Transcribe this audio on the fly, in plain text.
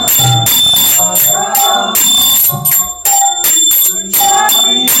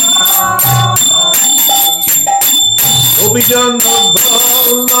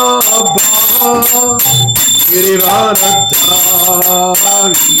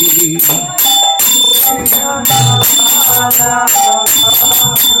Giridharadhari.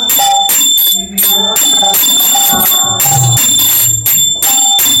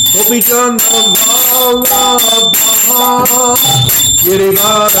 Gopijana Vallabha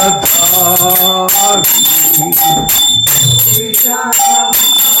Giridharadhari.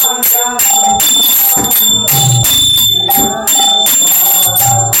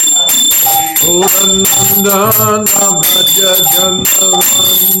 Uranandana Bhaja Jana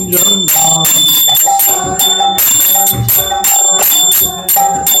Ranjana.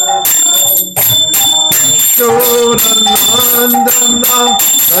 Uranandana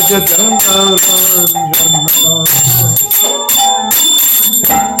Bhaja Jana Ranjana.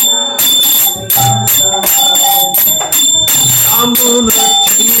 Amuna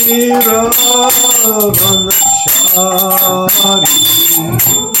Chira Vanachari.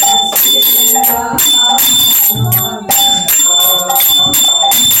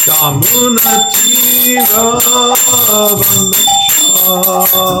 Yamuna Chira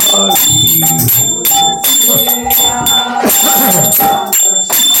Vanachari.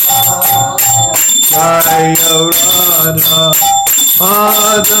 Jaya Radha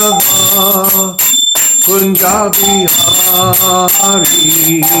Madhava Kunjabi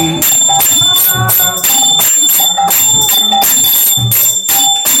Hari.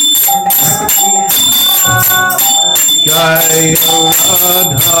 Jaya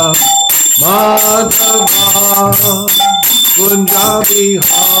Radha Madhava Kunjabi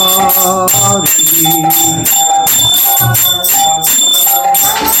Hari.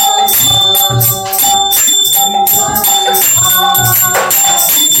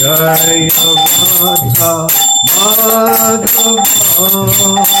 Jaya Radha Madhava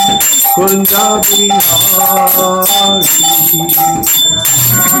Kunjabi Hari.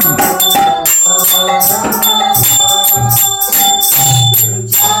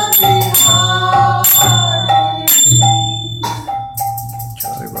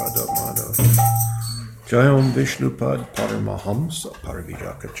 Jai Radha Madhava. Jayam Vishnupad Paramahamsa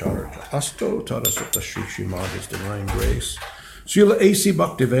Parvijakacharya Asto Tadasata Shri Srimad His Divine Grace Srila A.C.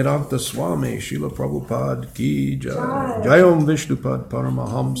 Bhaktivedanta Swami Srila Prabhupada Ki Jai. Jayam Vishnupad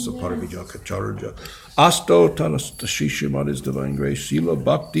Paramahamsa Parvijakacharya Asto Tadasata Shri Srimad His Divine Grace Srila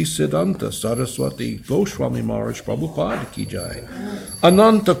Bhakti Siddhanta Saraswati Goswami Maharaj Prabhupada Ki Jai.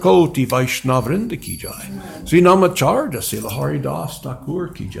 Ananta Koti Vaishnavrinda Ki Jai. Sri Namacharya Srila Haridas Thakur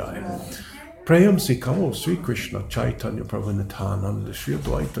Ki Jai. Prayam Sikamo Sri Krishna Chaitanya Prabhu Nityananda Sri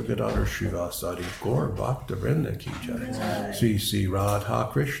Advaita Gadadhar Srivasadi Gaur Bhakta Vrinda Ki Jai. Sri Radha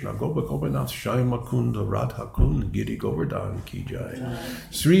Krishna Gopa Gopinath Shai Makunda Radha Kund Giri Govardhan Ki Jai.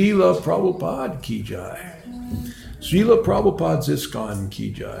 Srila Prabhupada Ki Jai. Srila Prabhupada's ISKCON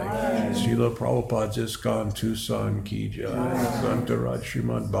Ki Jai. Srila Prabhupada's ISKCON Tucson Ki Jai. Santaraj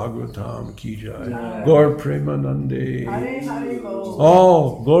Srimad Bhagavatam Ki Jai. Gaur Premanande.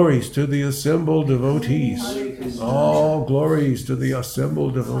 All glories to the assembled devotees. All glories to the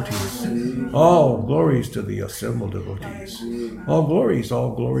assembled devotees. All glories to the assembled devotees. All glories,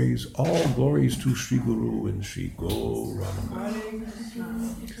 all glories, all glories to Sri Guru and Sri Gauranga.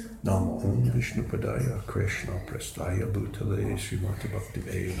 Namo Om Vishnu Padaya Krishna Prastaya Bhutale Srimati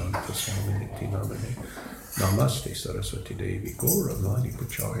Bhaktivedanta Swami Niti Namane Namaste Saraswati Devi Gaura Mani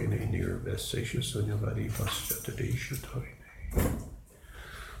Pucharine Nirvesesha Sunyavadi Paschatadesha Toine.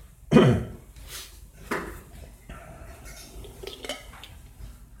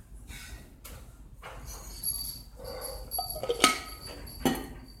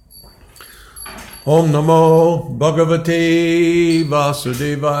 Om Namo Bhagavate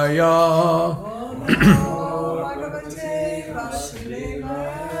Vasudevaya.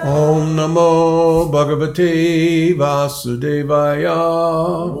 Om Namo Bhagavate Vasudevaya.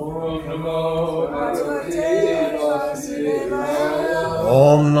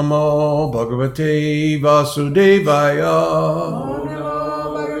 Om Namo Bhagavate Vasudevaya.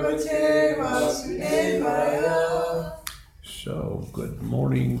 So, good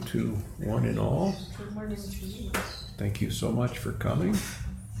morning to one and all. Good morning to you. Thank you so much for coming.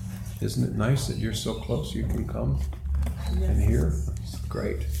 Isn't it nice that you're so close you can come and hear? It's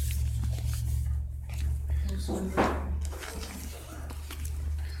great.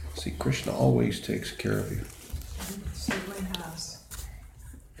 See, Krishna always takes care of you. Certainly has.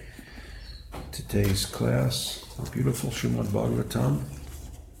 Today's class, a beautiful Srimad Bhagavatam.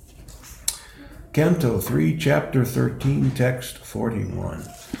 Canto 3, Chapter 13, Text 41.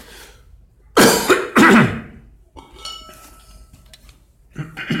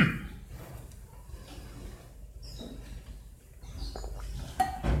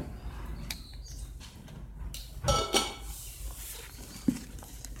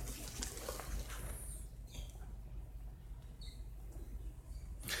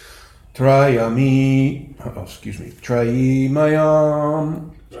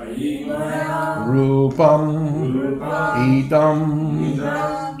 Trayimayam Rupam Idam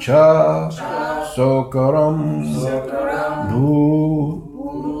Cha Sokaram Bhu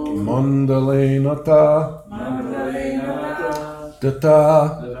Mandalenata Tata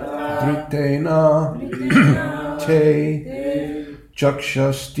Dritena Te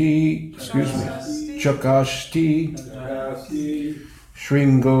Chakashti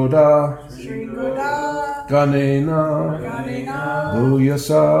Shringoda Ganena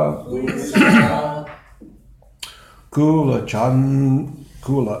Bhuyasa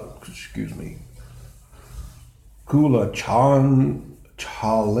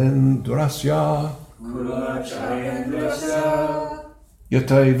Kula Chalendrasya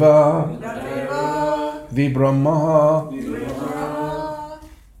Yataiva Vibramaha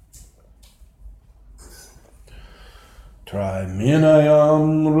Triminayam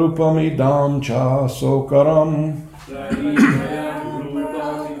Rupamidam Cha Sokaram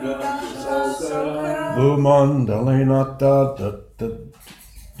Bhumandalenata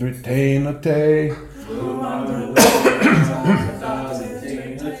Dritenate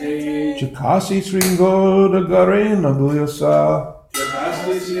Chakasi Sringoda Garena Bhuyasa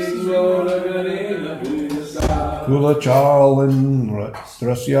Kula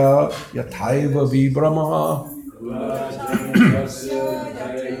Chalendrasya Yataiva Vibramaha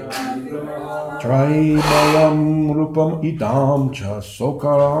Trimayam Rupam Idam Cha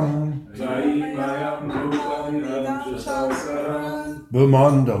Sokaram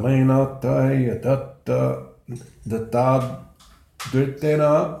Bhumandalena Taya Datta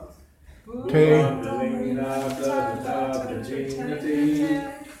Dritena Te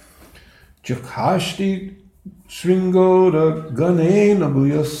Chakashti Sringoda Ganena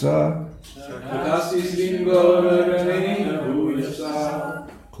Bhuyasa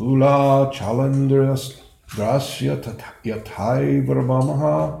Kula Chalandras Drasya Yathai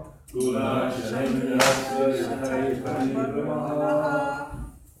Brahmaha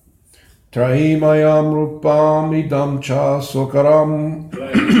Trahimayam Rupam Idam Cha Sokaram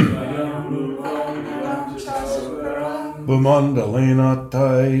Bhumandalena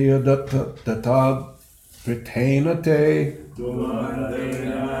Taya Datta Pritena Te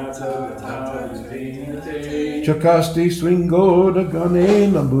Chakasti Sringoda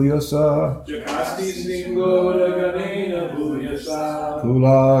Ganena Bhuyasa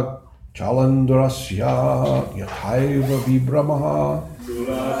Kula Chalandrasya Yathaiva Vibramaha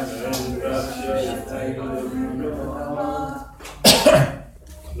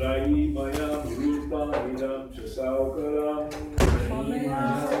Trayimayam Rupam Idam Cha Sokaram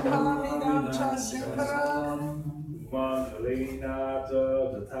Mandalenata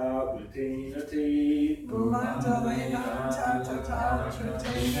Tata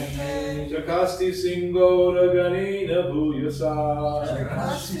Pratinati Chakasti Sringoda Ganena Bhuyasa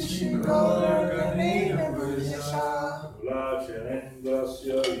Kula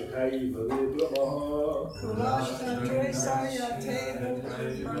Chalendrasya Yathaiva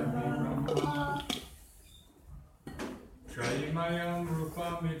Vibramaha Trayimayam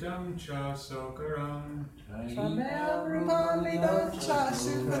Rupamidam Cha Sokaram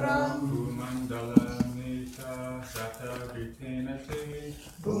Bhumandala Nita Sata Vitinate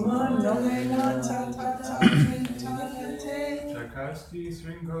Chakasti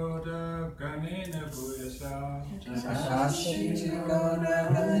Sringoda Ganena Bhuyasa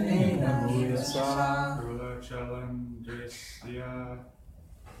Kula Chalandrisya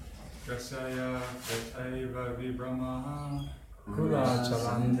Dasaya Yataiva Vibramaha Kula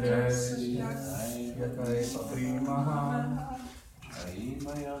Chalandres Yatai Paprimaha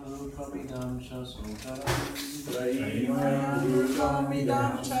Trayimayam Rupamidam Cha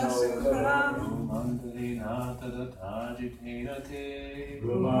Sokaram Bhumandalenata Datta Dritena Te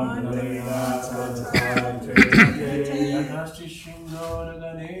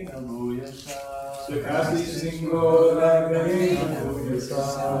Chakasti Sringoda Ganena Bhuyasa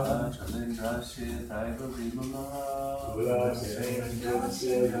Chalendrasya Yathaiva Vibramaha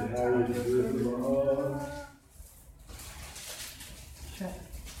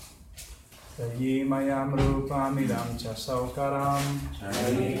Trayimayam Rupamidam Cha Sokaram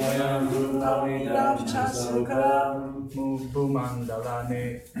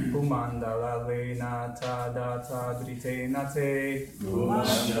Bhumandalena Tadata Dritena Te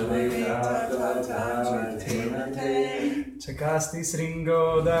Chakasti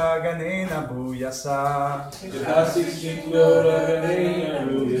Sringoda Ganena Bhuyasa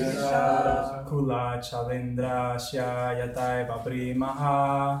Kula Chalendrasya Yatai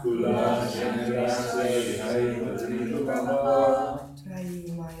Paprimaha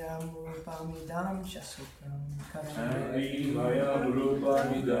Trayimayam Rupamidam Shasukram Karam Hari Mayam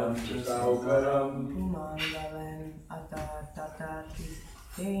Rupamidam Saukaram Pumandalam Ata Tatati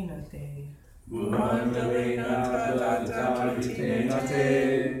Tenate Bhumangalena Tata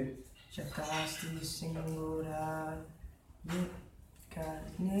Te Shakasti Singura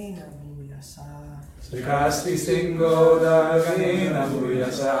Yutkanena Bhuyasa Srikasti Singhoda Ganena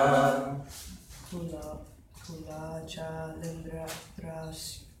Bhuyasa Kula Chalindra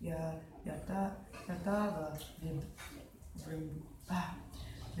Trasya Yatava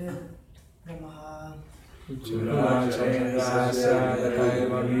Vibramaha Chula Chandrasya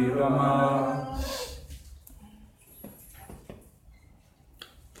Yataiva Vibrama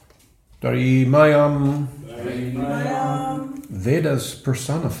Darimayam, Vedas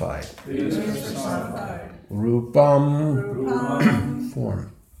personified. Rupam,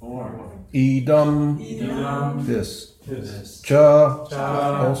 form. Idam, this. Cha,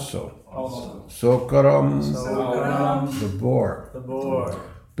 also. Sokaram, the boar.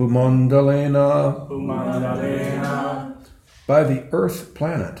 Bhumandalena, by the earth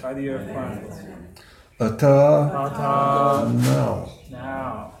planet. Ata, now.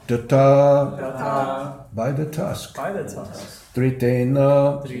 Data, by the tusk.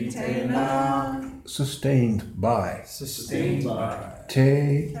 Tritena, sustained by.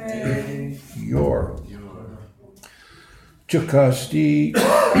 Te, your. Chakasti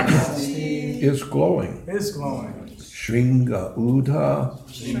is glowing. Shringa Udha,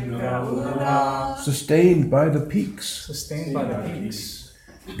 sustained by the peaks.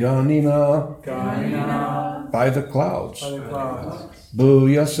 Ganina, by the clouds.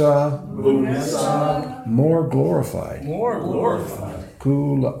 Bhuyasa, more glorified.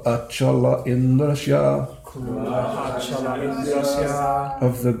 Kula Achala Indrasya,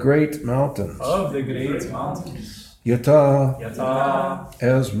 of the great mountains. Yata,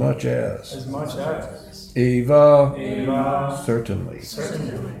 as much as. Eva, certainly.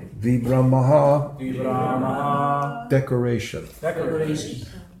 Vibramaha, decoration.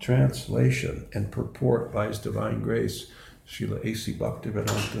 Translation and purport by His Divine Grace, Srila A.C.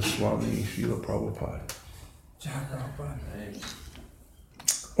 Bhaktivedanta Swami, Srila Prabhupada.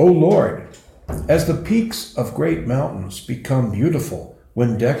 O Lord, as the peaks of great mountains become beautiful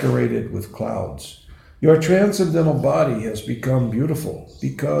when decorated with clouds, your transcendental body has become beautiful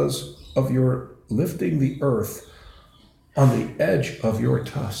because of your lifting the earth on the edge of your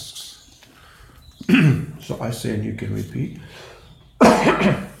tusks. So I say, and you can repeat.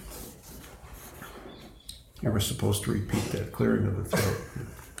 You were supposed to repeat that clearing of the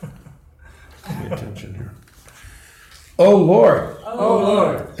throat. Pay attention here. O Lord,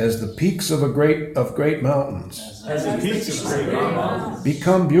 as the peaks of great mountains,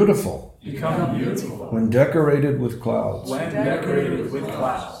 become beautiful when decorated with clouds.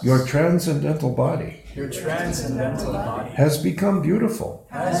 Your transcendental body has become beautiful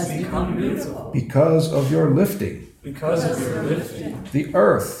because of your lifting the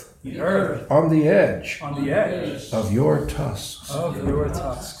earth on the edge of your tusks.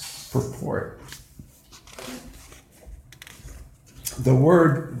 Purport. The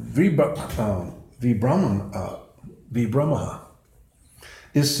word Vibramaha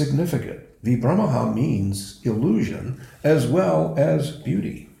is significant. Vibramaha means illusion as well as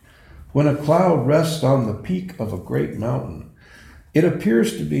beauty. When a cloud rests on the peak of a great mountain, it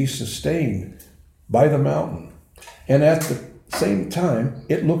appears to be sustained by the mountain, and at the same time,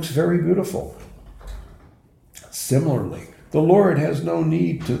 it looks very beautiful. Similarly, the Lord has no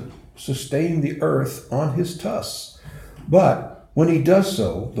need to sustain the earth on His tusks, but when He does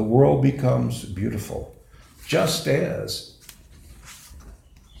so, the world becomes beautiful, just as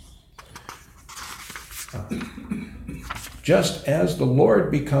the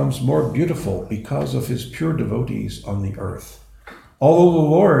Lord becomes more beautiful because of His pure devotees on the earth. Although the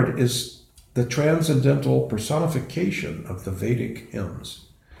Lord is the transcendental personification of the Vedic hymns,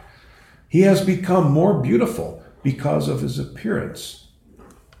 He has become more beautiful because of His appearance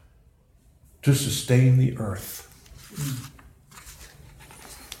to sustain the earth.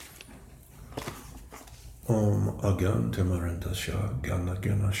 Om Agantimarandasya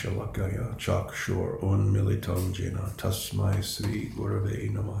Ganagana Shalakaya Chakshur Unmilitam Jena Tasmai Sri Gurave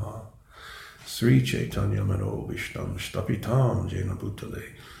Namaha Sri Chaitanya Mano Vishtam Shtapitam Jena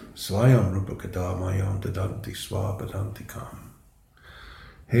Bhutale Swayam Rupakada Mayam Dadanti Swabadantikam.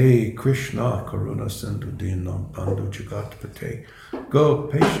 Hey Krishna Karuna Sindhu Dinam Bandhu Jagatpate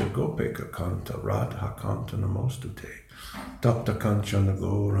Gopesha Gopeka Kanta Radha Kanta Namostute Tapta Kanchana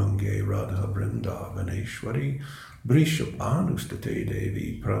Gaurange Radha Vrindavaneshwari Brishabhanustate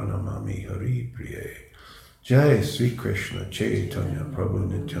Devi Pranamami Hari Priye Jai Sri Krishna Chaitanya Prabhu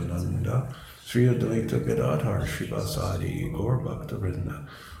Nityananda Sri Advaita Gadadhar Srivasadi Gaur Bhakta-vrinda.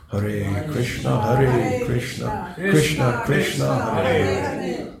 Hare Krishna, Krishna Krishna,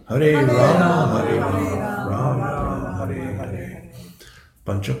 Hare Hare Rama, Hare Rama, Rama Hare Hare.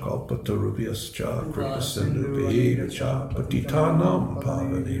 Panchakalpatarubhyascha Kripasindhubhya Patitanam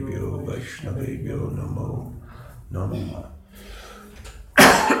Pavanebhyo Vaishnavebhyo Namo Namo.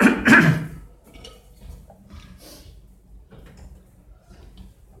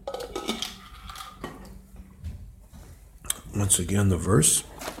 Once again, the verse.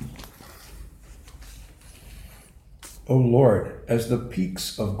 O Lord, as the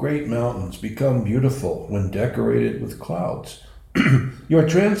peaks of great mountains become beautiful when decorated with clouds, your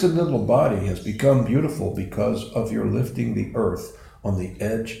transcendental body has become beautiful because of your lifting the earth on the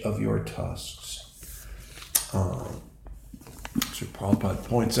edge of your tusks. So Prabhupada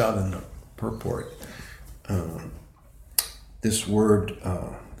points out in the purport this word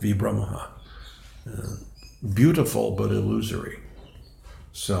Vibhramaha, beautiful but illusory.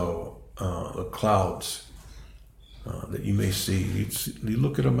 So the clouds that you may see, you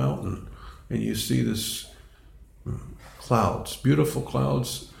look at a mountain and you see this clouds, beautiful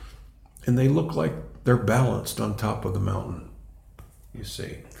clouds, and they look like they're balanced on top of the mountain, you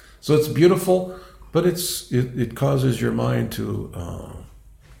see. So it's beautiful, but it causes your mind to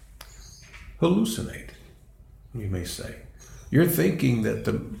hallucinate, you may say. You're thinking that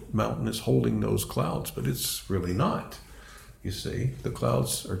the mountain is holding those clouds, but it's really not. You see, the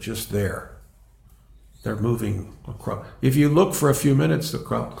clouds are just there. They're moving across. If you look for a few minutes, the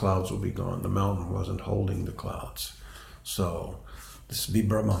clouds will be gone. The mountain wasn't holding the clouds. So this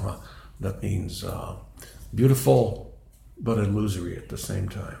Vibhramaha, that means beautiful but illusory at the same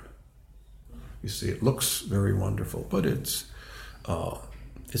time. You see, it looks very wonderful, but it's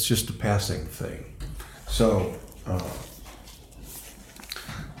just a passing thing. So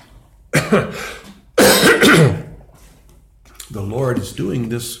the Lord is doing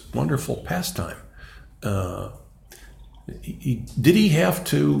this wonderful pastime. Did he have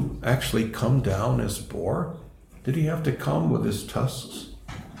to actually come down as a boar? Did he have to come with his tusks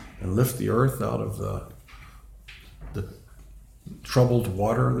and lift the earth out of the troubled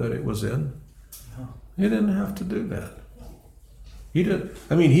water that it was in? He didn't have to do that. He did.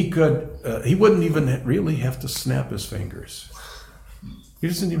 I mean, he could. He wouldn't even really have to snap his fingers. He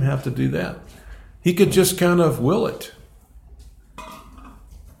doesn't even have to do that. He could just kind of will it.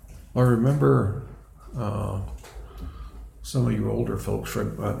 I remember. Some of you older folks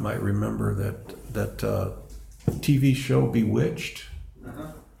might remember that TV show Bewitched.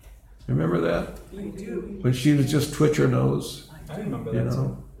 Remember that? We do. When she would just twitch her nose. I remember You that.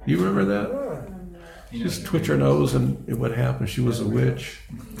 know, you remember that? Just twitch her nose, and it would happen. She was a witch.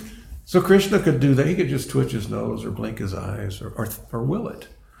 So Krishna could do that. He could just twitch his nose or blink his eyes or will it,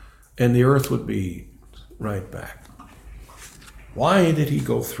 and the earth would be right back. Why did he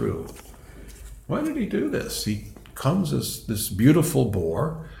go through? Why did he do this? He comes as this beautiful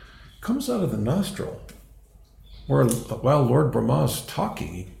boar, comes out of the nostril. While Lord Brahma is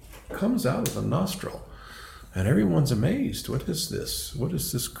talking, he comes out of the nostril. And everyone's amazed. What is this? What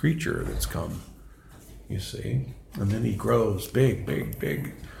is this creature that's come? You see? And then he grows big, big,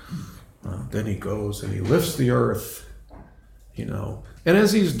 big. Then he goes and he lifts the earth, you know. And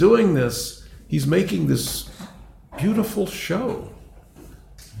as he's doing this, he's making this beautiful show.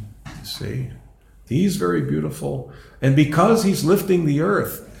 You see? He's very beautiful. And because he's lifting the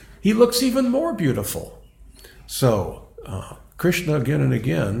earth, he looks even more beautiful. So, Krishna, again and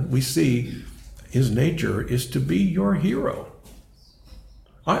again, we see his nature is to be your hero.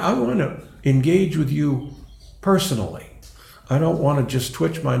 I want to engage with you personally. I don't want to just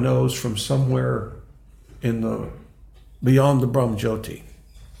twitch my nose from somewhere beyond the Brahmjyoti.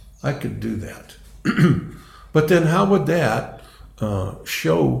 I could do that. But then how would that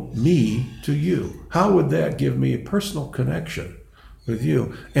show me to you? How would that give me a personal connection with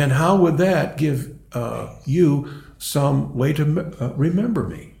you? And how would that give you some way to remember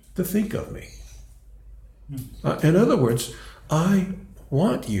me, to think of me? In other words, I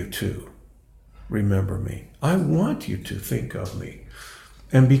want you to remember me. I want you to think of me.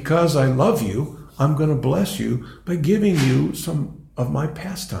 And because I love you, I'm going to bless you by giving you some of my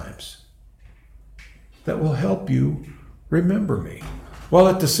pastimes that will help you remember me. While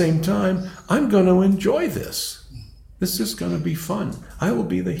at the same time, I'm going to enjoy this. This is going to be fun. I will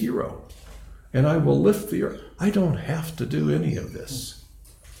be the hero. And I will lift the earth. I don't have to do any of this.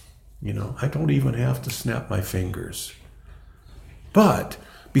 You know, I don't even have to snap my fingers. But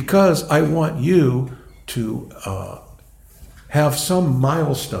because I want you to have some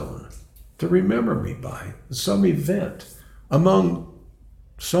milestone to remember me by, some event among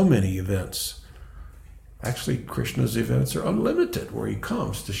so many events. Actually, Krishna's events are unlimited, where he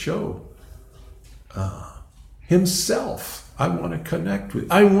comes to show himself. I want to connect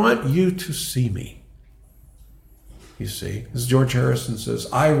with, I want you to see me. You see, as George Harrison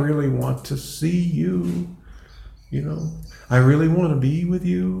says, I really want to see you. You know, I really want to be with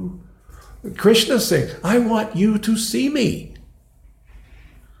you. Krishna's saying, I want you to see me.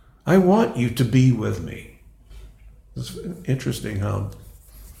 I want you to be with me. It's interesting how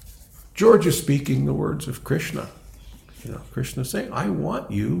George is speaking the words of Krishna. You know, Krishna is saying, I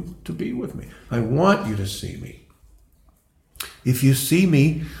want you to be with me. I want you to see me. If you see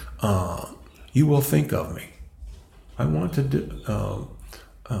me, you will think of me. I want to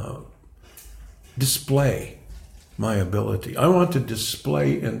display my ability. I want to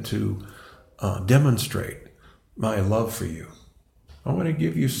display and to demonstrate my love for you. I want to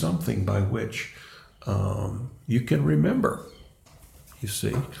give you something by which you can remember. You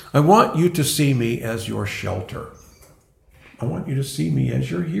see, I want you to see me as your shelter. I want you to see me as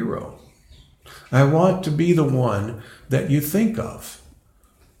your hero. I want to be the one that you think of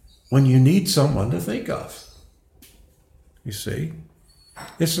when you need someone to think of. You see,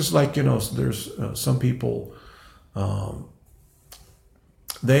 it's just like, you know, there's some people,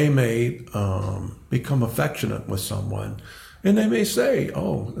 they may become affectionate with someone, and they may say,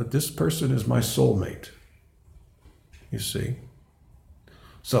 oh, this person is my soulmate. You see.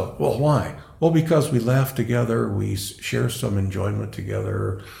 So, well, why? Well, because we laugh together, we share some enjoyment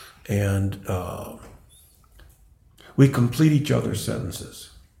together, and we complete each other's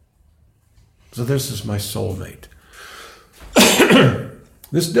sentences. So this is my soulmate.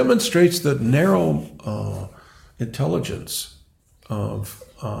 This demonstrates the narrow intelligence of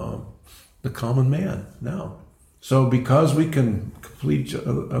the common man now. So because we can complete each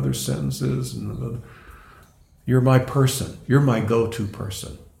other's sentences, and you're my person, you're my go-to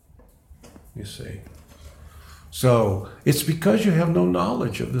person, you see. So it's because you have no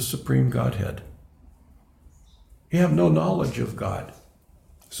knowledge of the Supreme Godhead. You have no knowledge of God.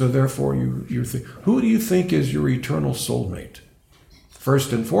 So therefore, you think, who do you think is your eternal soulmate?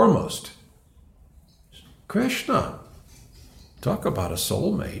 First and foremost, Krishna. Talk about a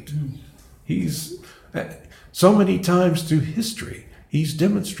soulmate. He's, so many times through history, he's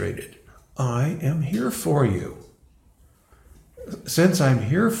demonstrated, I am here for you. Since I'm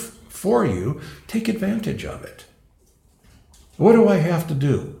here for you, take advantage of it. What do I have to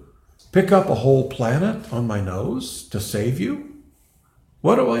do? Pick up a whole planet on my nose to save you?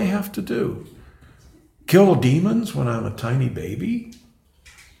 What do I have to do? Kill demons when I'm a tiny baby?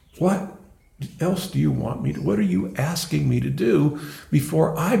 What else do you want me to? What are you asking me to do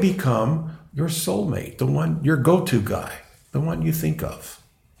before I become your soulmate, the one, your go-to guy, the one you think of?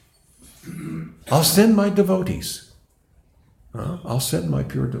 I'll send my devotees. I'll send my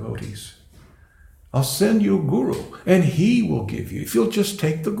pure devotees. I'll send you a guru, and he will give you. If you'll just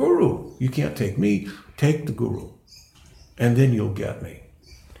take the guru. You can't take me, take the guru. And then you'll get me.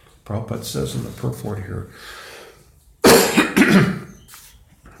 Prabhupada says in the purport here,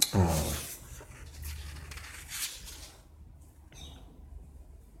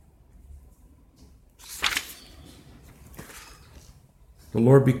 the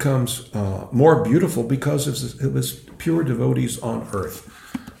Lord becomes more beautiful because of his pure devotees on earth.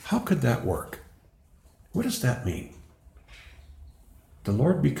 How could that work? What does that mean? The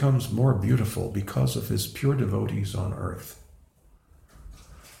Lord becomes more beautiful because of his pure devotees on earth.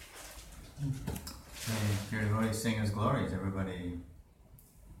 Pure devotees sing his glories, everybody.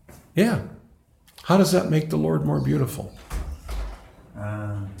 Yeah. How does that make the Lord more beautiful?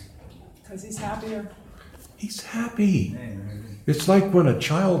 Because he's happier. He's happy. It's like when a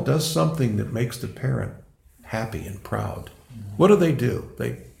child does something that makes the parent happy and proud. What do?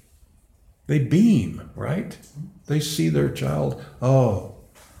 They beam, right? They see their child, oh,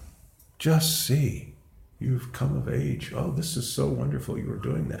 just see, you've come of age. Oh, this is so wonderful you were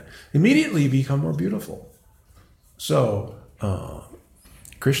doing that. Immediately you become more beautiful. So,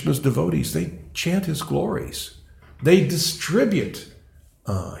 Krishna's devotees, they chant his glories. They distribute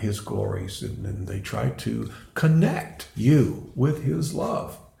his glories, and they try to connect you with his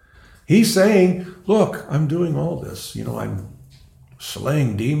love. He's saying, look, I'm doing all this. You know, I'm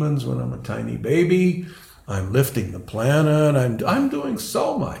slaying demons when I'm a tiny baby. I'm lifting the planet. I'm doing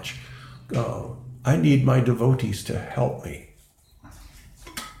so much. I need my devotees to help me.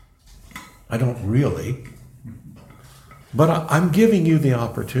 I don't really, but I'm giving you the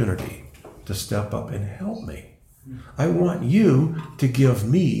opportunity to step up and help me. I want you to give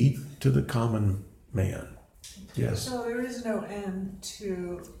me to the common man. Yes. So there is no end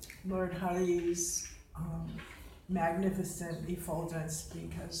to Lord Hari's magnificent effulgence,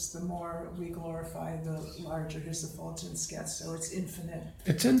 because the more we glorify, the larger his effulgence gets. So it's infinite.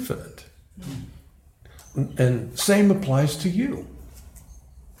 It's infinite. And same applies to you.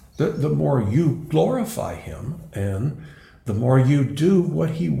 The more you glorify him and the more you do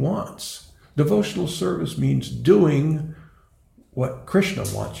what he wants. Devotional service means doing what Krishna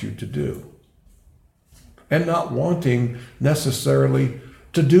wants you to do, and not wanting necessarily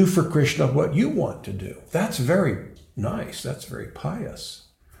to do for Krishna what you want to do. That's very nice. That's very pious.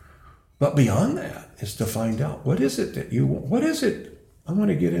 But beyond that is to find out, what is it that you want? What is it? I want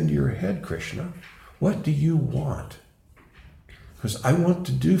to get into your head, Krishna. What do you want? Because I want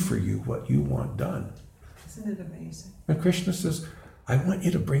to do for you what you want done. Isn't it amazing? And Krishna says, I want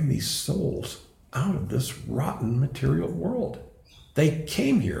you to bring these souls out of this rotten material world. They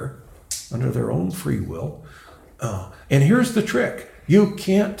came here under their own free will. And here's the trick. You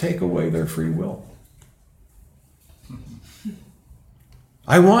can't take away their free will.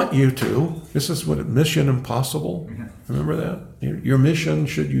 I want you to. This is what mission impossible. Remember that? Your mission,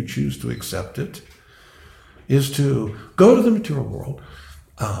 should you choose to accept it, is to go to the material world,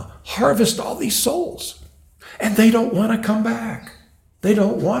 harvest all these souls. And they don't want to come back. They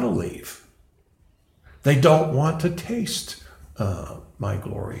don't want to leave. They don't want to taste my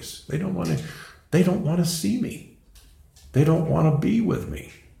glories. They don't want to see me. They don't want to be with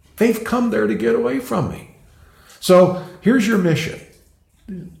me. They've come there to get away from me. So here's your mission,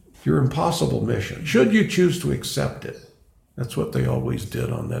 your impossible mission, should you choose to accept it. That's what they always did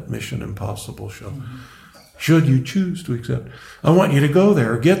on that Mission Impossible show. Mm-hmm. Should you choose to accept it. I want you to go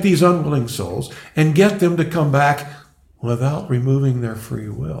there, get these unwilling souls, and get them to come back without removing their free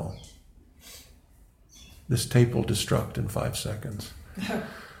will. This tape will destruct in 5 seconds.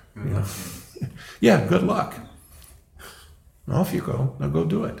 Yeah, good luck. Off you go. Now go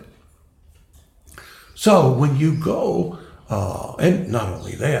do it. So when you go, and not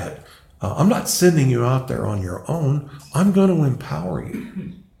only that, I'm not sending you out there on your own. I'm going to empower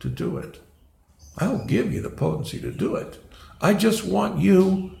you to do it. I'll give you the potency to do it. I just want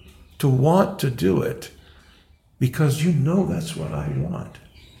you to want to do it because you know that's what I want.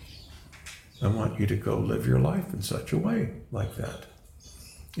 I want you to go live your life in such a way like that.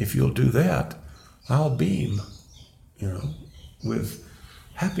 If you'll do that, I'll beam, with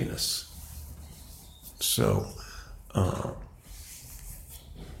happiness. So,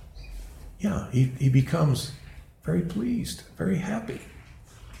 he becomes very pleased, very happy.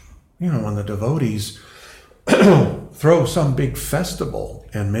 When the devotees throw some big festival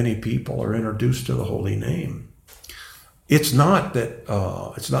and many people are introduced to the holy name, it's not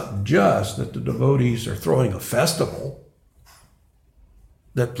just that the devotees are throwing a festival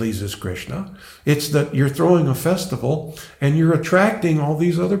that pleases Krishna. It's that you're throwing a festival and you're attracting all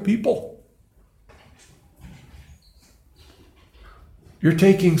these other people. You're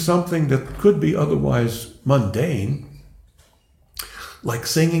taking something that could be otherwise mundane, like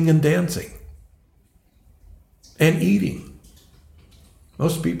singing and dancing and eating.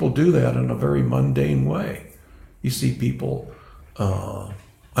 Most people do that in a very mundane way. You see people, I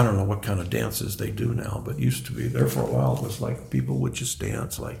don't know what kind of dances they do now, but used to be there for a while. It was like people would just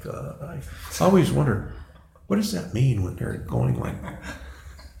dance like, I always wondered, what does that mean when they're going like,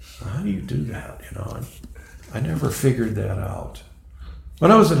 how do you do that? I never figured that out.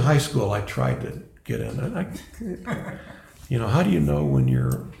 When I was in high school, I tried to get in it. How do you know when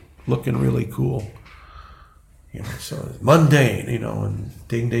you're looking really cool? So it's mundane, and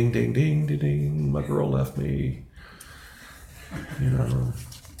ding, ding, ding, ding, ding, ding, my girl left me,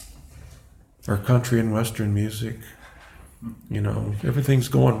 or country and Western music, everything's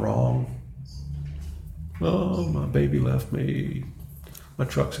going wrong. Oh, my baby left me. My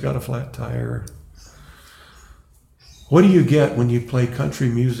truck's got a flat tire. What do you get when you play country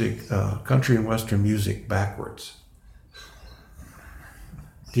music, country and Western music backwards?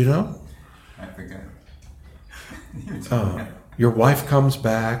 Do you know? I forget. Your wife comes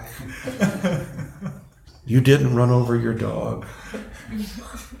back. You didn't run over your dog.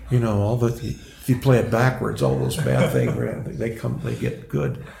 If you play it backwards, all those bad things, they get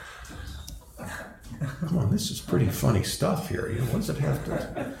good. Come on, this is pretty funny stuff here. What does it have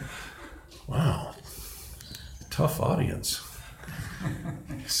to? Wow, tough audience.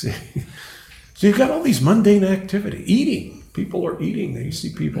 See, so you've got all these mundane activity, eating. People are eating. You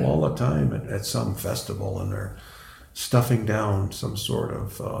see people all the time at some festival, and they're stuffing down some sort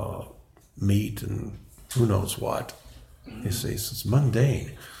of meat and who knows what. You see, so it's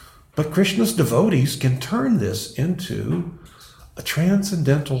mundane. But Krishna's devotees can turn this into a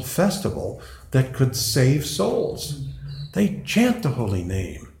transcendental festival that could save souls. They chant the holy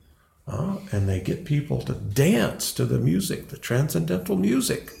name. And they get people to dance to the music, the transcendental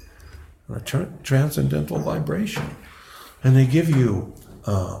music, the transcendental vibration. And they give you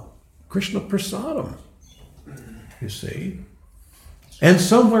Krishna Prasadam, you see. And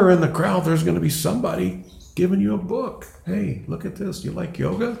somewhere in the crowd, there's going to be somebody giving you a book. Hey, look at this. You like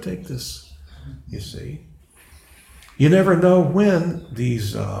yoga? Take this, you see. You never know when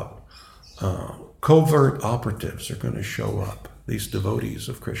these covert operatives are going to show up, these devotees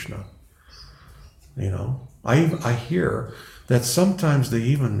of Krishna. You know, I hear that sometimes they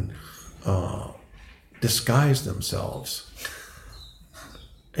even disguise themselves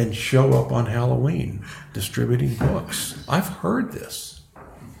and show up on Halloween distributing books. I've heard this.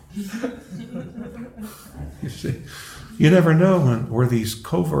 You see, you never know where these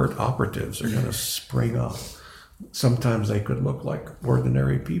covert operatives are going to spring up. Sometimes they could look like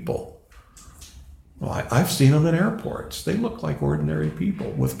ordinary people. Well, I've seen them in airports. They look like ordinary people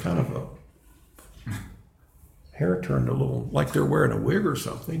with kind of a hair turned a little, like they're wearing a wig or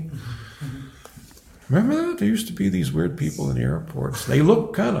something. Remember that? There used to be these weird people in the airports. They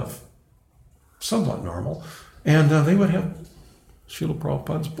look kind of somewhat normal. And they would have Srila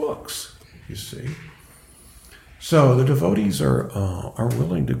Prabhupada's books, you see. So the devotees are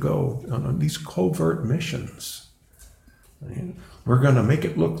willing to go on these covert missions. We're going to make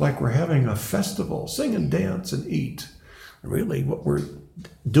it look like we're having a festival, sing and dance and eat. Really, what we're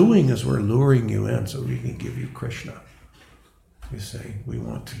doing is we're luring you in so we can give you Krishna. You say, we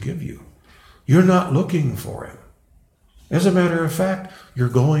want to give you. You're not looking for him. As a matter of fact, you're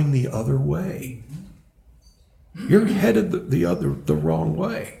going the other way. You're headed the wrong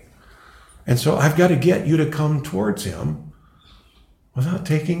way. And so I've got to get you to come towards him without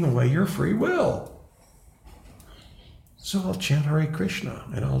taking away your free will. So I'll chant Hare Krishna,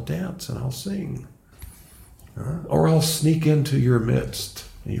 and I'll dance, and I'll sing. Or I'll sneak into your midst,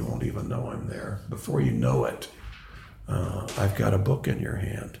 and you won't even know I'm there. Before you know it, I've got a book in your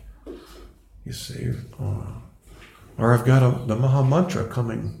hand, you see. Or I've got the Maha Mantra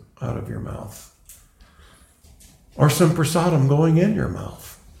coming out of your mouth. Or some prasadam going in your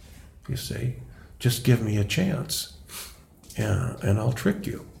mouth, you see. Just give me a chance, and I'll trick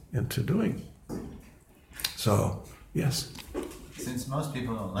you into doing. So, yes? Since most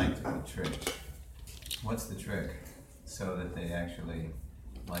people don't like to be tricked, what's the trick so that they actually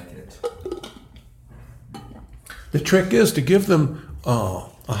like it? The trick is to give them a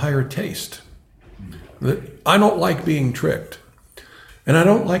higher taste. I don't like being tricked. And I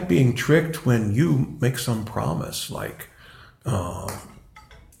don't like being tricked when you make some promise like,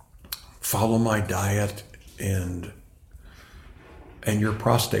 follow my diet and your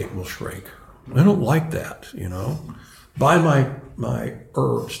prostate will shrink. I don't like that, you know. Buy my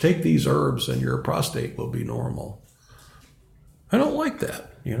herbs. Take these herbs and your prostate will be normal. I don't like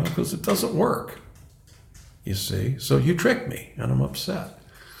that, you know, because it doesn't work, you see. So you trick me and I'm upset.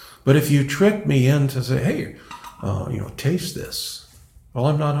 But if you trick me in to say, hey, taste this. Well,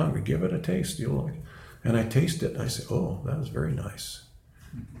 I'm not hungry. Give it a taste. You'll like it. And I taste it and I say, oh, that was very nice.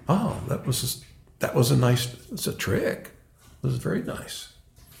 Oh, that was a nice, it's a trick. It was very nice.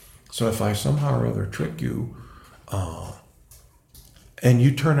 So if I somehow or other trick you, and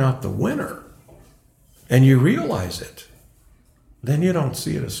you turn out the winner, and you realize it, then you don't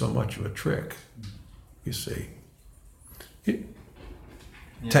see it as so much of a trick, you see.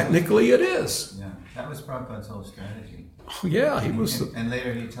 Technically it is. Yeah, that was Prabhupada's whole strategy. Oh, yeah, he was. And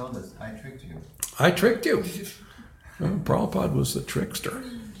later he told us, I tricked you. I tricked you. Prabhupada was the trickster,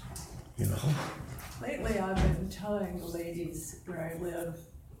 you know. Lately I've been telling the ladies where I live,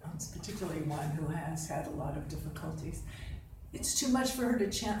 particularly one who has had a lot of difficulties, it's too much for her to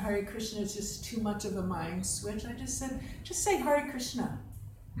chant Hare Krishna. It's just too much of a mind switch. I just said, just say Hare Krishna.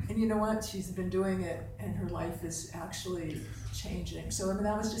 And you know what? She's been doing it and her life is actually changing. So, I mean,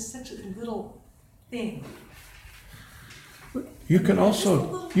 that was just such a little thing. You can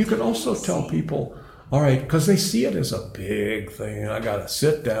also tell people, all right, because they see it as a big thing. I got to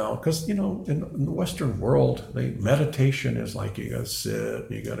sit down. Because, you know, in the Western world, meditation is like you got to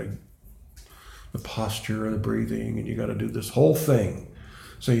sit, you got to, the posture, the breathing, and you got to do this whole thing.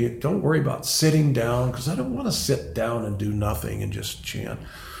 So you don't worry about sitting down, because I don't want to sit down and do nothing and just chant.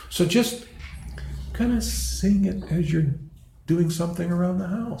 So just kind of sing it as you're doing something around the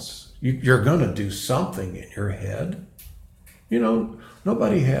house. You're going to do something in your head. You know,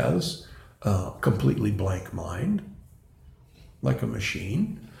 nobody has a completely blank mind, like a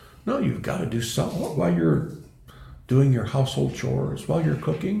machine. No, you've got to do something while you're doing your household chores, while you're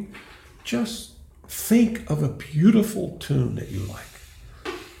cooking. Just think of a beautiful tune that you like.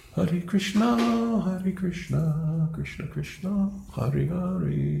 Hare Krishna, Krishna Krishna, Hare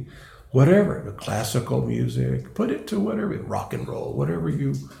Hare. Whatever, the classical music, put it to whatever, rock and roll, whatever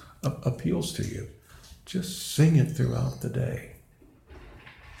you appeals to you. Just sing it throughout the day.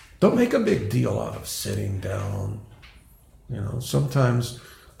 Don't make a big deal out of sitting down. You know, sometimes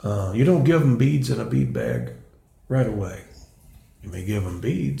you don't give them beads in a bead bag right away. You may give them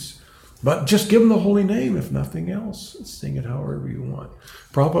beads, but just give them the holy name, if nothing else. Sing it however you want.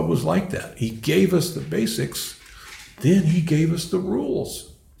 Prabhupada was like that. He gave us the basics, then he gave us the rules.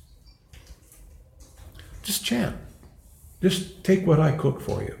 Just chant. Just take what I cook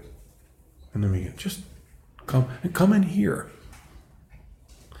for you. And then just come in here.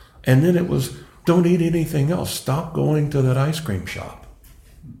 And then it was, don't eat anything else. Stop going to that ice cream shop.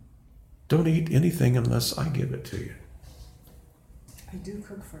 Don't eat anything unless I give it to you. I do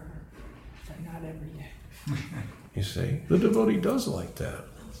cook for her, but not every day. You see, the devotee does like that.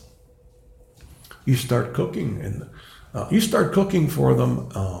 You start cooking, and you start cooking for them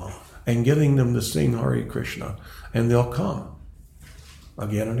and getting them to sing Hare Krishna, and they'll come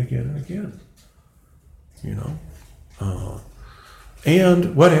again and again and again. You know,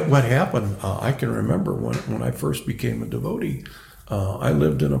 and what happened? I can remember when I first became a devotee. I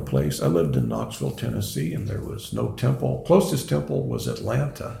lived in Knoxville, Tennessee, and there was no temple. Closest temple was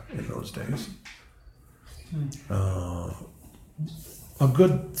Atlanta in those days. A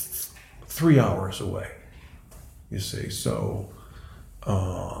good 3 hours away, you see. So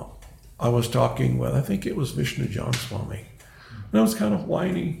I was talking with, I think it was Vishnu John Swami. And I was kind of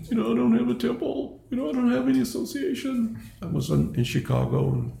whiny, I don't have a temple, I don't have any association. I was in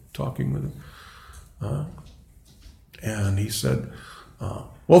Chicago and talking with him. And he said,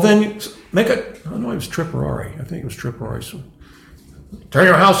 well then, make it, I know it was Tripurari. I think it was Tripurari. So, turn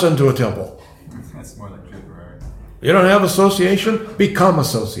your house into a temple. That's more like Tripurari. You don't have association? Become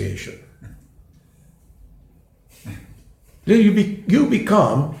association. You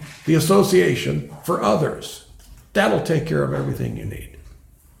become the association for others. That'll take care of everything you need.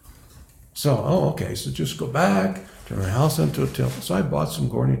 So, okay, so just go back, turn my house into a temple. So I bought some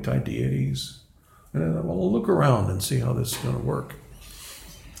Gaura deities. And I thought, well, I'll look around and see how this is going to work.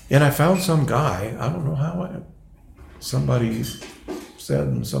 And I found some guy, I don't know how, somebody said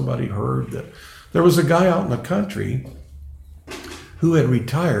and somebody heard that there was a guy out in the country who had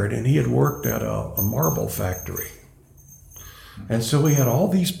retired, and he had worked at a marble factory. And so he had all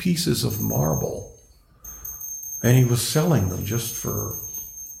these pieces of marble, and he was selling them just for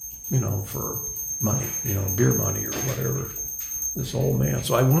money, beer money or whatever, this old man.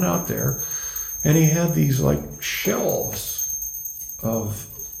 So I went out there, and he had these like shelves of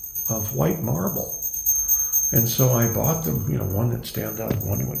white marble. And so I bought them, one that stand up,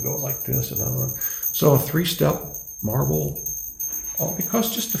 one that would go like this, another one. So a 3-step marble, it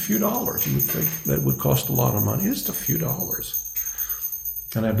cost just a few dollars. You would think that would cost a lot of money. Just a few dollars.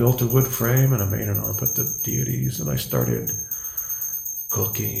 And I built a wood frame, and I made it on, put the deities, and I started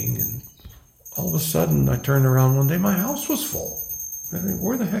cooking. And all of a sudden, I turned around one day, my house was full. I think,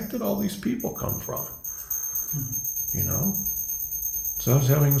 where the heck did all these people come from? So I was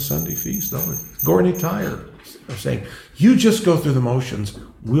having a Sunday feast. Gaura Nitai are saying, you just go through the motions,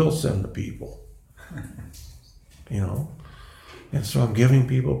 we'll send the people. And so I'm giving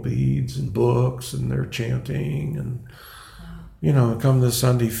people beads and books, and they're chanting, and come to the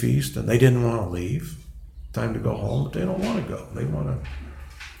Sunday feast, and they didn't want to leave. Time to go home, but they don't want to go. They want to,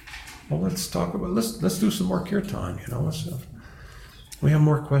 well, let's talk about, let's do some more kirtan, we have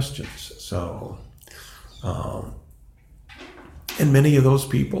more questions. So, and many of those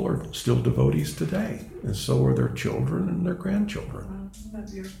people are still devotees today, and so are their children and their grandchildren. Wow, isn't that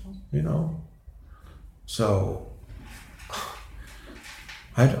beautiful? So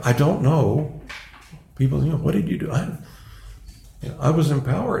I don't know. People, what did you do? I was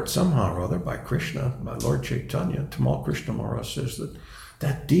empowered somehow or other by Krishna, by Lord Chaitanya. Tamal Krishna Maharaj says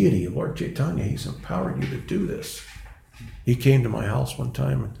that deity, Lord Chaitanya, he's empowered you to do this. He came to my house one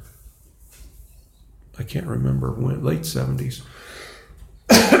time, I can't remember when, late 70s.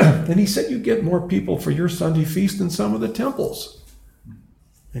 And he said, you get more people for your Sunday feast than some of the temples.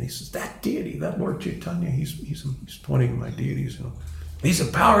 And he says, that deity, that Lord Chaitanya, he's 20 of my deities, he's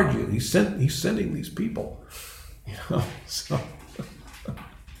empowered you. He's sending these people.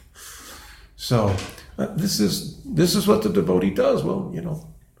 So this is what the devotee does. Well, it'll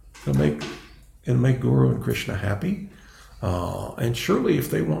make Guru and Krishna happy. And surely if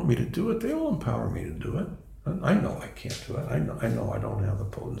they want me to do it, they will empower me to do it. I know I can't do it. I know I don't have the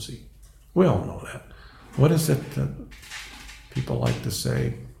potency. We all know that. What is it that people like to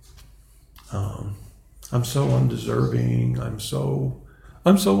say? I'm so undeserving. I'm so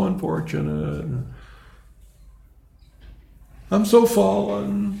I'm so unfortunate. I'm so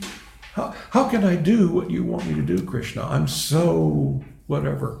fallen. How can I do what you want me to do, Krishna? I'm so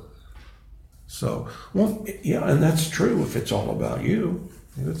whatever. So, well, yeah, and that's true if it's all about you.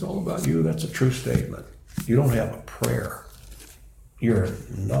 If it's all about you, that's a true statement. You don't have a prayer, you're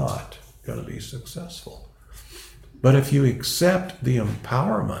not going to be successful. But if you accept the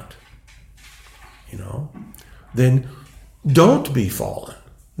empowerment, then don't be fallen.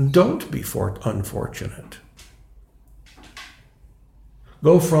 Don't be unfortunate.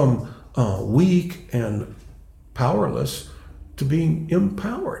 Go from weak and powerless to being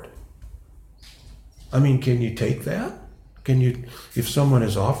empowered. I mean, can you take that? If someone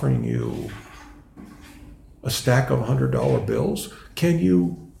is offering you a stack of $100 bills, can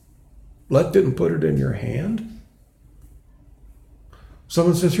you let them put it in your hand?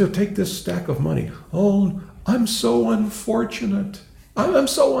 Someone says, here, take this stack of money. Oh, I'm so unfortunate. I'm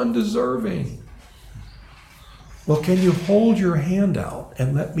so undeserving. Well, can you hold your hand out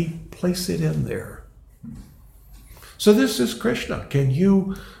and let me place it in there? So this is Krishna. Can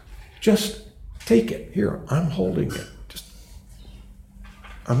you just take it? Here, I'm holding it.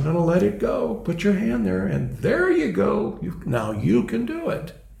 I'm going to let it go. Put your hand there, and there you go. Now you can do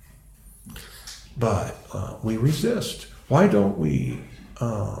it. But we resist. Why don't we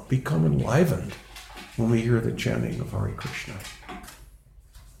become enlivened when we hear the chanting of Hare Krishna?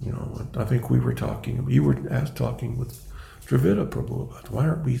 I think you were talking with Jivananda Prabhu about why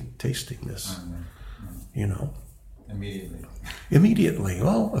aren't we tasting this? Immediately.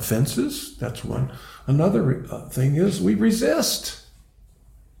 Well, offenses, that's one. Another thing is we resist.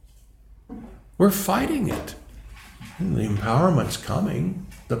 We're fighting it. And the empowerment's coming.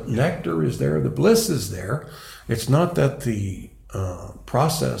 The nectar is there. The bliss is there. It's not that the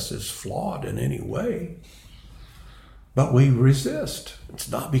process is flawed in any way. But we resist.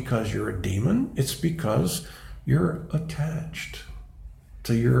 It's not because you're a demon. It's because you're attached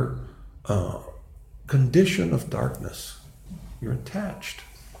to your condition of darkness. You're attached.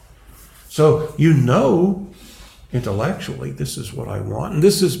 So intellectually, this is what I want, and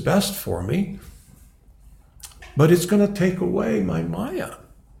this is best for me. But it's going to take away my Maya.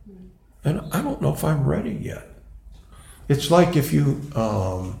 And I don't know if I'm ready yet. It's like if you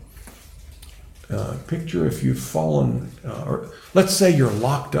picture if you've fallen, or let's say you're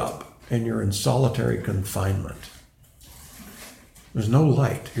locked up and you're in solitary confinement. There's no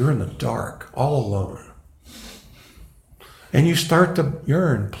light. You're in the dark, all alone. And you start to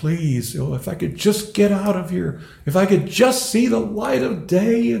yearn, please, if I could just get out of here, if I could just see the light of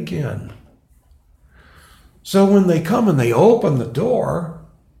day again. So when they come and they open the door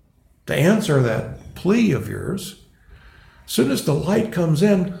to answer that plea of yours, as soon as the light comes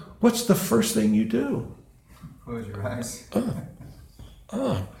in, what's the first thing you do? Close your eyes.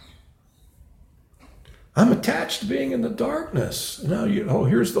 I'm attached to being in the darkness. Now,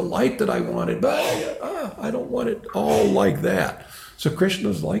 here's the light that I wanted, but I don't want it all like that. So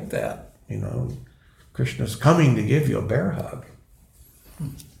Krishna's like that, Krishna's coming to give you a bear hug.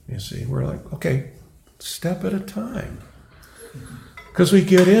 You see, we're like, okay, step at a time. Because we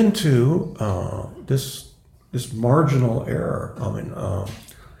get into this marginal error,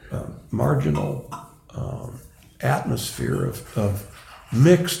 marginal atmosphere of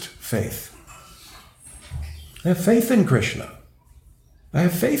mixed faith. I have faith in Krishna. I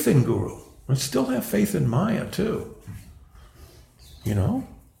have faith in Guru. I still have faith in Maya too.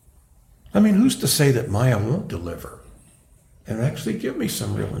 Who's to say that Maya won't deliver and actually give me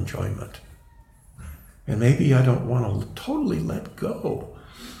some real enjoyment? And maybe I don't want to totally let go.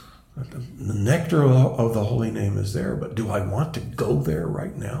 The nectar of the holy name is there, but do I want to go there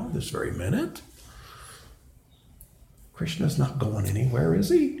right now, this very minute? Krishna's not going anywhere, is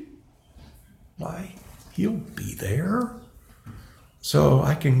he? Why? He'll be there. So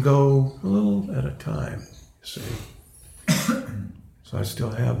I can go a little at a time, you see. So I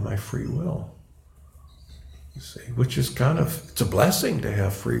still have my free will, you see, which is it's a blessing to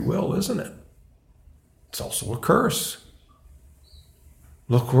have free will, isn't it? It's also a curse.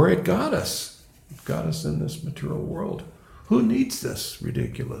 Look where it got us. It got us in this material world. Who needs this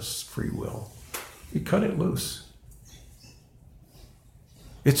ridiculous free will? You cut it loose.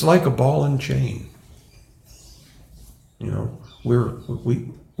 It's like a ball and chain.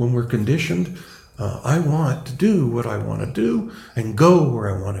 When we're conditioned, I want to do what I want to do and go where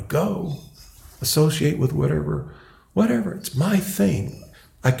I want to go, associate with whatever. It's my thing.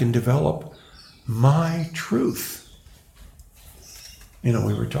 I can develop my truth. We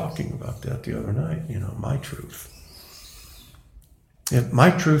were talking about that the other night, my truth.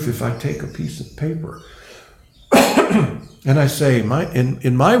 If I take a piece of paper And I say,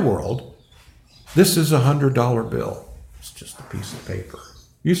 in my world, this is $100 bill. It's just a piece of paper.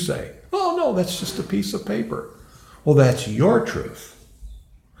 You say, oh no, that's just a piece of paper. Well, that's your truth.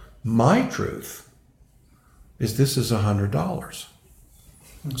 My truth is this is $100.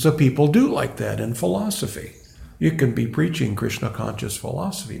 So people do like that in philosophy. You can be preaching Krishna conscious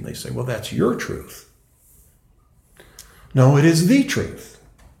philosophy and they say, well, that's your truth. No, it is the truth.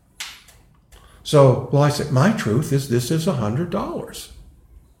 So, well, I said, my truth is this is $100.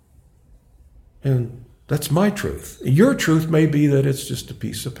 And that's my truth. Your truth may be that it's just a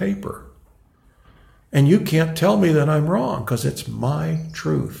piece of paper. And you can't tell me that I'm wrong because it's my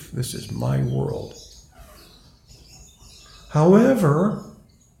truth. This is my world. However,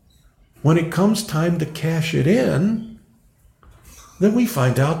 when it comes time to cash it in, then we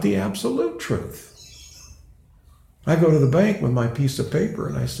find out the absolute truth. I go to the bank with my piece of paper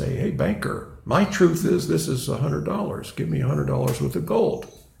and I say, hey, banker, my truth is this is $100. Give me $100 worth of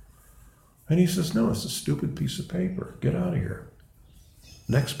gold. And he says, no, it's a stupid piece of paper. Get out of here.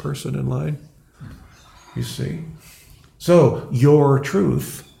 Next person in line. You see? So your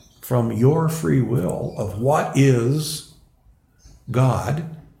truth from your free will of what is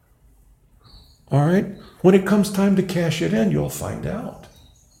God, all right, when it comes time to cash it in, you'll find out.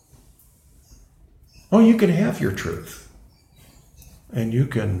 Oh, you can have your truth. And you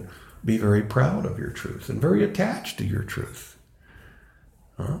can be very proud of your truth and very attached to your truth.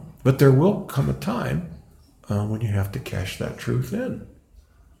 But there will come a time when you have to cash that truth in.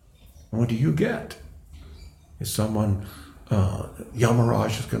 What do you get? Is someone,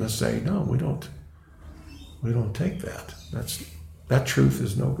 Yamaraj is going to say, no, we don't take that. That truth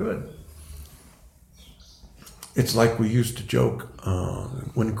is no good. It's like we used to joke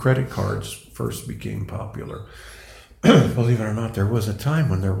when credit cards first became popular. Believe it or not, there was a time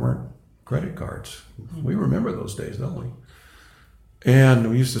when there weren't credit cards. We remember those days, don't we? And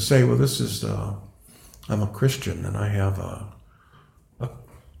we used to say, well, this is, I'm a Christian and I have a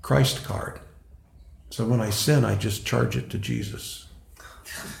Christ card. So when I sin, I just charge it to Jesus.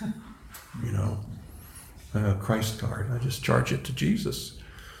 You know, a Christ card, I just charge it to Jesus.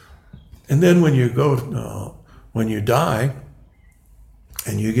 And then when you go, when you die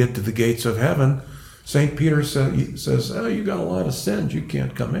and you get to the gates of heaven, St. Peter says, oh, you got a lot of sins. You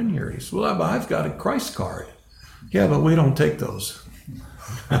can't come in here. He says, well, I've got a Christ card. Yeah, but we don't take those.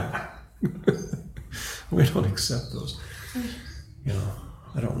 We don't accept those. You know,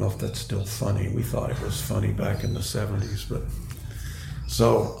 I don't know if that's still funny. We thought it was funny back in the 70s. But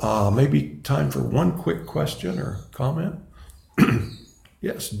so maybe time for one quick question or comment.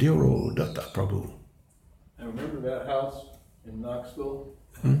 Yes, Jivananda Prabhu. I remember that house in Knoxville.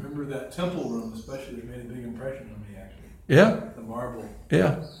 I remember that temple room especially. It made a big impression on me, actually. Yeah? The marble.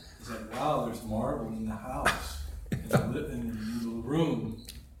 Yeah. It's like, wow, there's marble in the house. in the room,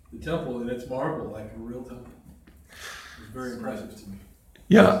 the temple, and it's marble, like a real temple. It was very impressive to me.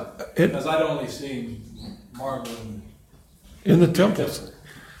 Yeah. Because I'd only seen marble in the temples.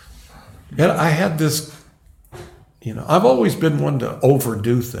 And I had this, you know, I've always been one to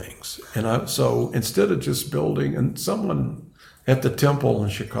overdo things. And so instead of just building, and someone at the temple in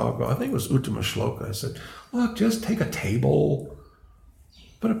Chicago, I think it was Uttama Shloka, I said, look, just take a table,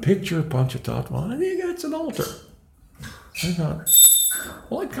 put a picture of Panchatattva on it, and it's an altar. I thought,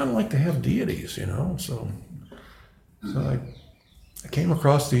 well, I'd kind of like to have deities, you know. So I came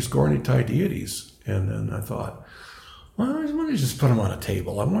across these Gaurnitai deities, and then I thought, well, why don't you just put them on a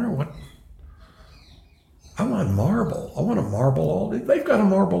table? I wonder what, I want marble. I want a marble altar. They've got a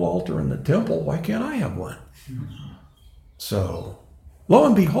marble altar in the temple. Why can't I have one? So, lo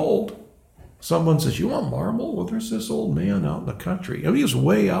and behold, someone says, you want marble? Well, there's this old man out in the country. And he was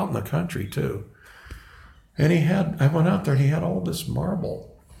way out in the country, too. And I went out there and he had all this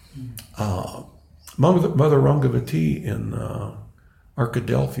marble. Mother Rangavati in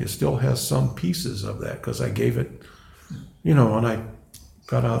Arkadelphia still has some pieces of that because I gave it, you know, when I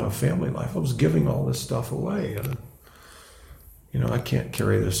got out of family life, I was giving all this stuff away. And, you know, I can't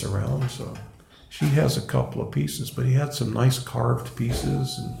carry this around, so she has a couple of pieces, but he had some nice carved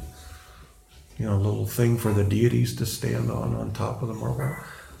pieces and, you know, a little thing for the deities to stand on top of the marble.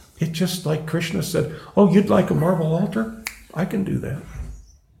 It just like Krishna said, oh, you'd like a marble altar? I can do that.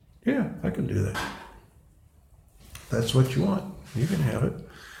 Yeah, I can do that. That's what you want. You can have it.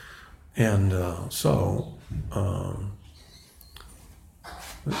 And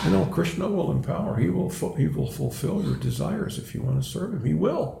you know, Krishna will empower. He will fulfill your desires if you want to serve him. He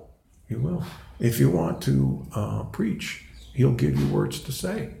will. He will. If you want to preach, he'll give you words to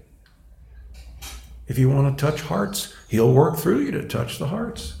say. If you want to touch hearts, he'll work through you to touch the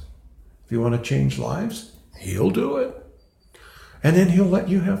hearts. If you want to change lives, He'll do it. And then he'll let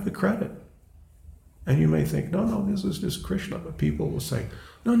you have the credit. And you may think, no, this is just Krishna. But people will say,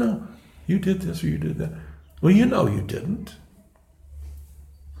 no, you did this or you did that. Well, you know you didn't.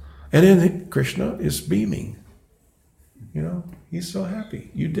 And then Krishna is beaming. You know, he's so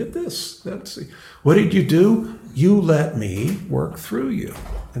happy. You did this. What did you do? You let me work through you.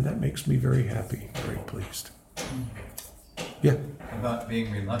 And that makes me very happy, very pleased. Yeah. About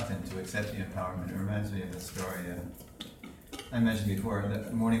being reluctant to accept the empowerment, it reminds me of a story I mentioned before.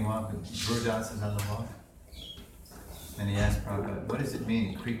 The morning walk with Guru Das is on the walk. And he asked Prabhupada, what does it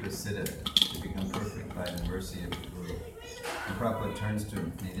mean, Kripa Siddha, to become perfect by the mercy of the Guru? And Prabhupada turns to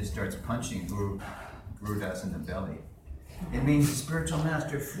him and he just starts punching Guru Das in the belly. It means the spiritual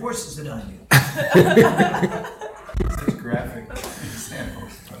master forces it on you. Such graphic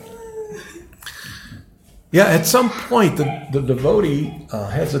examples. Yeah, at some point, the devotee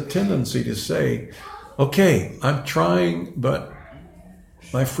has a tendency to say, okay, I'm trying, but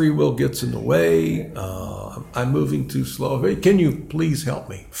my free will gets in the way. I'm moving too slow. Hey, can you please help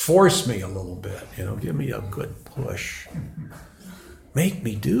me? Force me a little bit. Give me a good push. Make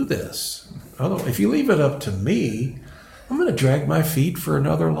me do this. Although, if you leave it up to me, I'm going to drag my feet for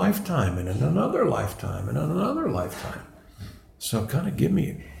another lifetime and in another lifetime and another lifetime. So kind of give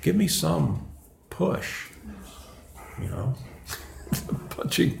me some push.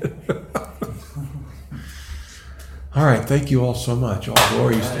 Punching. All right, thank you all so much. All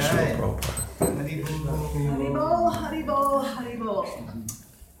glories to Srila Prabhupada. Haribol, Haribol, Haribol.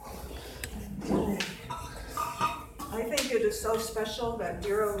 I think it is so special that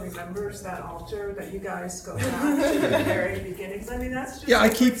Diro remembers that altar that you guys go back to the very beginnings. I mean, that's just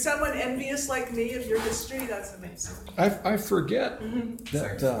like someone envious like me of your history. That's amazing. I forget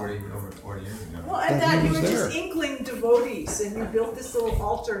that that over 40 years ago. Well, and that you were just inkling devotees, and you built this little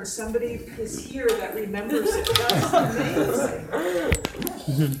altar, and somebody is here that remembers it. That's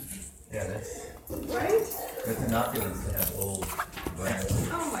amazing. Yeah, that's right. That's an opulence to have old.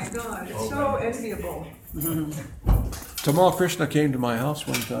 Oh my God, it's so enviable. Tamal Krishna came to my house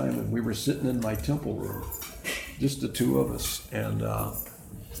one time, and we were sitting in my temple room, just the two of us, and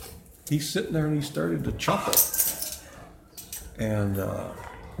he's sitting there and he started to chuckle. And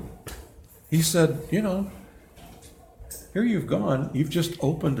he said, here you've gone, you've just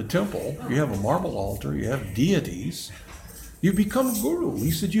opened a temple, you have a marble altar, you have deities, you've become a guru.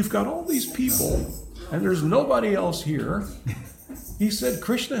 He said, you've got all these people, and there's nobody else here. He said,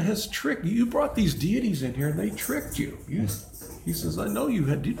 Krishna has tricked you. You brought these deities in here, and they tricked you. He says, I know you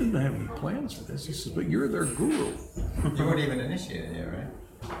didn't have any plans for this. He says, but you're their guru. You weren't even initiated yet,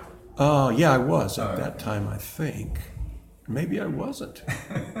 right? Yeah, I was at that time, I think. Maybe I wasn't.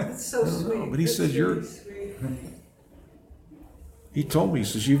 That's so sweet. But he says, he told me, he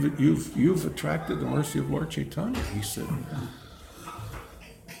says, you've attracted the mercy of Lord Chaitanya. He said,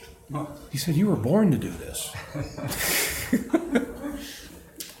 you were born to do this.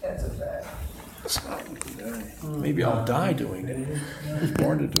 That's a fact. Maybe I'll die doing it. I was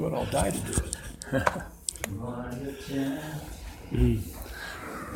born to do it, I'll die to do it.